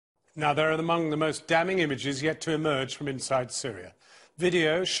Now, they're among the most damning images yet to emerge from inside Syria.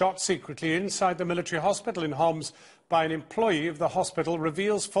 Video shot secretly inside the military hospital in Homs by an employee of the hospital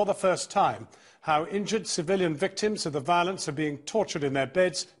reveals for the first time how injured civilian victims of the violence are being tortured in their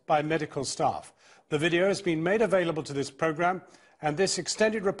beds by medical staff. The video has been made available to this programme, and this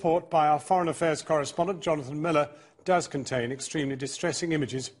extended report by our Foreign Affairs correspondent, Jonathan Miller, does contain extremely distressing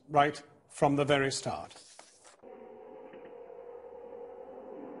images right from the very start.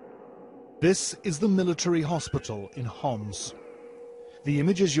 This is the military hospital in Homs. The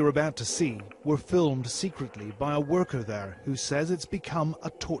images you're about to see were filmed secretly by a worker there who says it's become a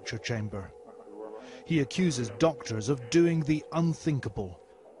torture chamber. He accuses doctors of doing the unthinkable.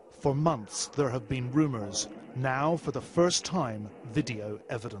 For months there have been rumours. Now, for the first time, video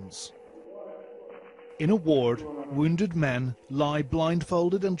evidence. In a ward, wounded men lie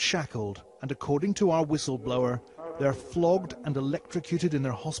blindfolded and shackled, and according to our whistleblower, they're flogged and electrocuted in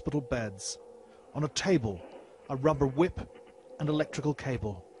their hospital beds. On a table, a rubber whip and electrical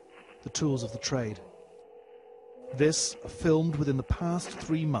cable, the tools of the trade. This filmed within the past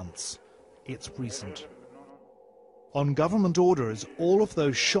 3 months. It's recent. On government orders, all of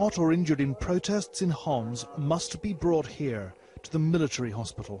those shot or injured in protests in Homs must be brought here to the military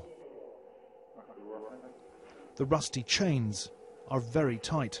hospital. The rusty chains are very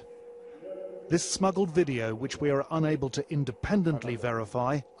tight. This smuggled video, which we are unable to independently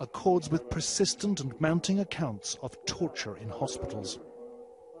verify, accords with persistent and mounting accounts of torture in hospitals.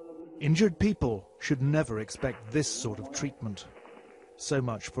 Injured people should never expect this sort of treatment. So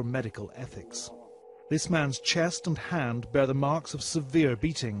much for medical ethics. This man's chest and hand bear the marks of severe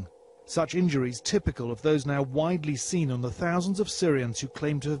beating. Such injuries typical of those now widely seen on the thousands of Syrians who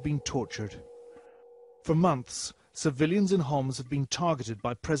claim to have been tortured. For months, civilians in Homs have been targeted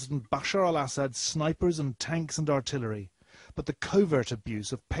by President Bashar al-Assad's snipers and tanks and artillery. But the covert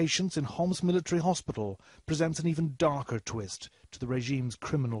abuse of patients in Homs military hospital presents an even darker twist to the regime's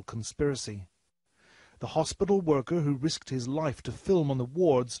criminal conspiracy. The hospital worker who risked his life to film on the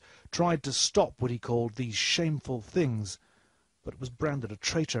wards tried to stop what he called these shameful things, but was branded a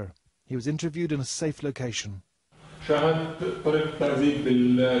traitor. He was interviewed in a safe location. I've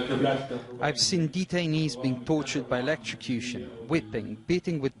seen detainees being tortured by electrocution, whipping,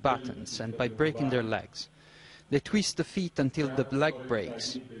 beating with batons and by breaking their legs. They twist the feet until the leg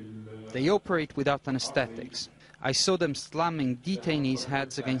breaks. They operate without anesthetics. I saw them slamming detainees'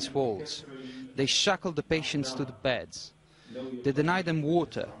 heads against walls. They shackle the patients to the beds. They deny them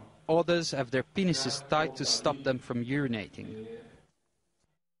water. Others have their penises tied to stop them from urinating.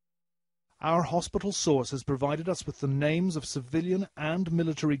 Our hospital source has provided us with the names of civilian and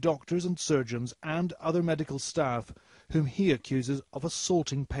military doctors and surgeons and other medical staff whom he accuses of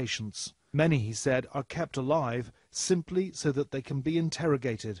assaulting patients. Many, he said, are kept alive simply so that they can be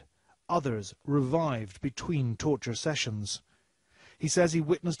interrogated. Others revived between torture sessions. He says he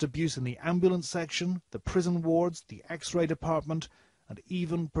witnessed abuse in the ambulance section, the prison wards, the X-ray department, and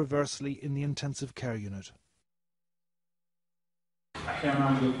even, perversely, in the intensive care unit.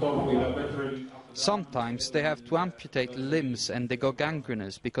 Sometimes they have to amputate limbs and they go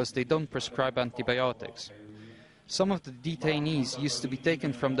gangrenous because they don't prescribe antibiotics. Some of the detainees used to be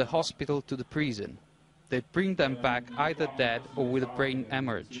taken from the hospital to the prison. They'd bring them back either dead or with a brain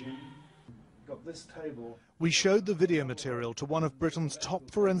hemorrhage. We showed the video material to one of Britain's top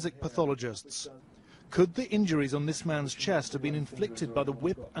forensic pathologists. Could the injuries on this man's chest have been inflicted by the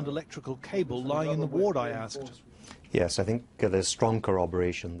whip and electrical cable lying in the ward, I asked. Yes, I think there's strong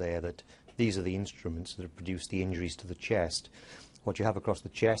corroboration there that these are the instruments that have produced the injuries to the chest. What you have across the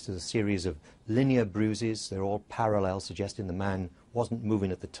chest is a series of linear bruises. They're all parallel, suggesting the man wasn't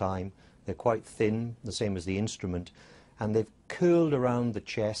moving at the time. They're quite thin, the same as the instrument, and they've curled around the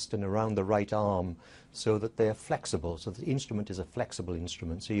chest and around the right arm so that they're flexible. So the instrument is a flexible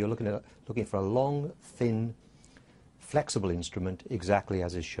instrument. So you're looking for a long, thin, flexible instrument exactly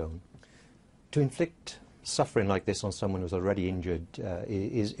as is shown. To inflict suffering like this on someone who's already injured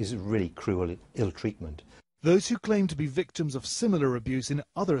is really cruel ill treatment. Those who claim to be victims of similar abuse in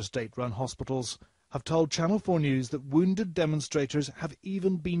other state-run hospitals have told Channel 4 News that wounded demonstrators have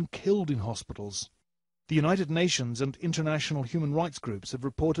even been killed in hospitals. The United Nations and international human rights groups have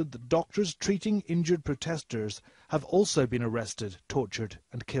reported that doctors treating injured protesters have also been arrested, tortured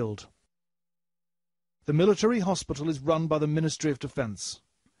and killed. The military hospital is run by the Ministry of Defence.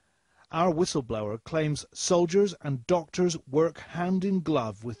 Our whistleblower claims soldiers and doctors work hand in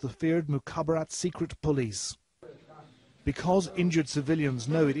glove with the feared Mukhabarat secret police. Because injured civilians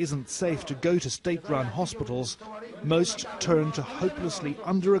know it isn't safe to go to state-run hospitals, most turn to hopelessly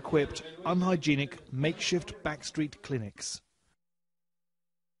under-equipped, unhygienic, makeshift backstreet clinics.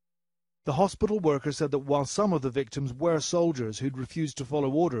 The hospital worker said that while some of the victims were soldiers who'd refused to follow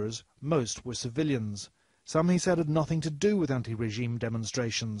orders, most were civilians. Some, he said, had nothing to do with anti-regime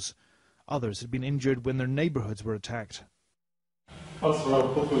demonstrations. Others had been injured when their neighbourhoods were attacked.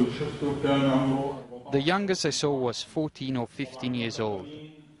 The youngest I saw was 14 or 15 years old.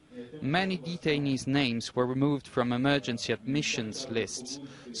 Many detainees' names were removed from emergency admissions lists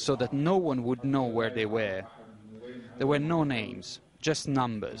so that no one would know where they were. There were no names, just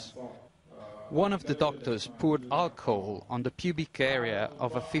numbers. One of the doctors poured alcohol on the pubic area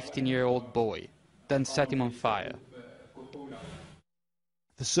of a 15-year-old boy, then set him on fire.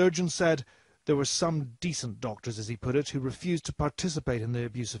 The surgeon said there were some decent doctors, as he put it, who refused to participate in the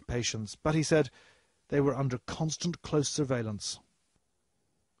abuse of patients, but he said they were under constant close surveillance.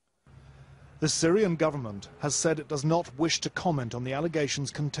 The Syrian government has said it does not wish to comment on the allegations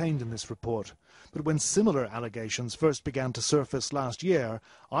contained in this report. But when similar allegations first began to surface last year,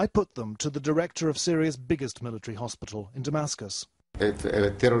 I put them to the director of Syria's biggest military hospital in Damascus. If a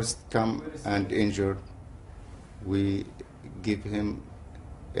terrorist comes and injured, we give him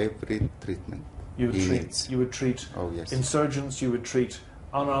every treatment he needs. You would treat oh, yes. insurgents, you would treat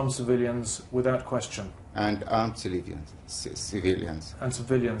unarmed civilians without question. And armed civilians. And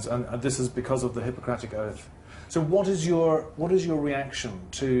civilians, and this is because of the Hippocratic Oath. So what is your reaction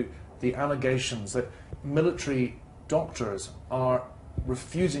to the allegations that military doctors are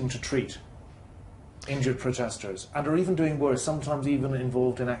refusing to treat injured protesters and are even doing worse, sometimes even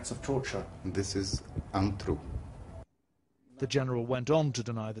involved in acts of torture? This is untrue. The general went on to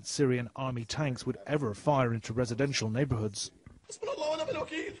deny that Syrian army tanks would ever fire into residential neighbourhoods.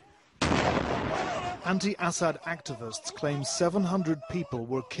 Anti-Assad activists claim 700 people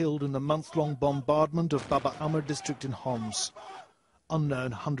were killed in the month-long bombardment of Baba Amr district in Homs.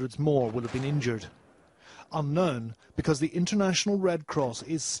 Unknown, hundreds more will have been injured. Unknown because the International Red Cross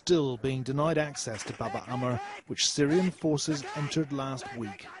is still being denied access to Baba Amr, which Syrian forces entered last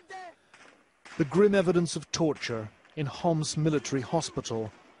week. The grim evidence of torture in Homs military hospital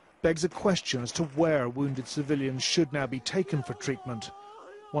begs a question as to where wounded civilians should now be taken for treatment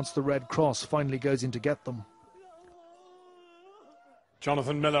once the Red Cross finally goes in to get them.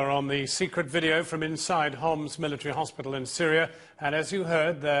 Jonathan Miller on the secret video from inside Homs military hospital in Syria. And as you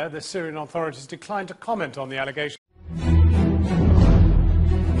heard there, the Syrian authorities declined to comment on the allegations.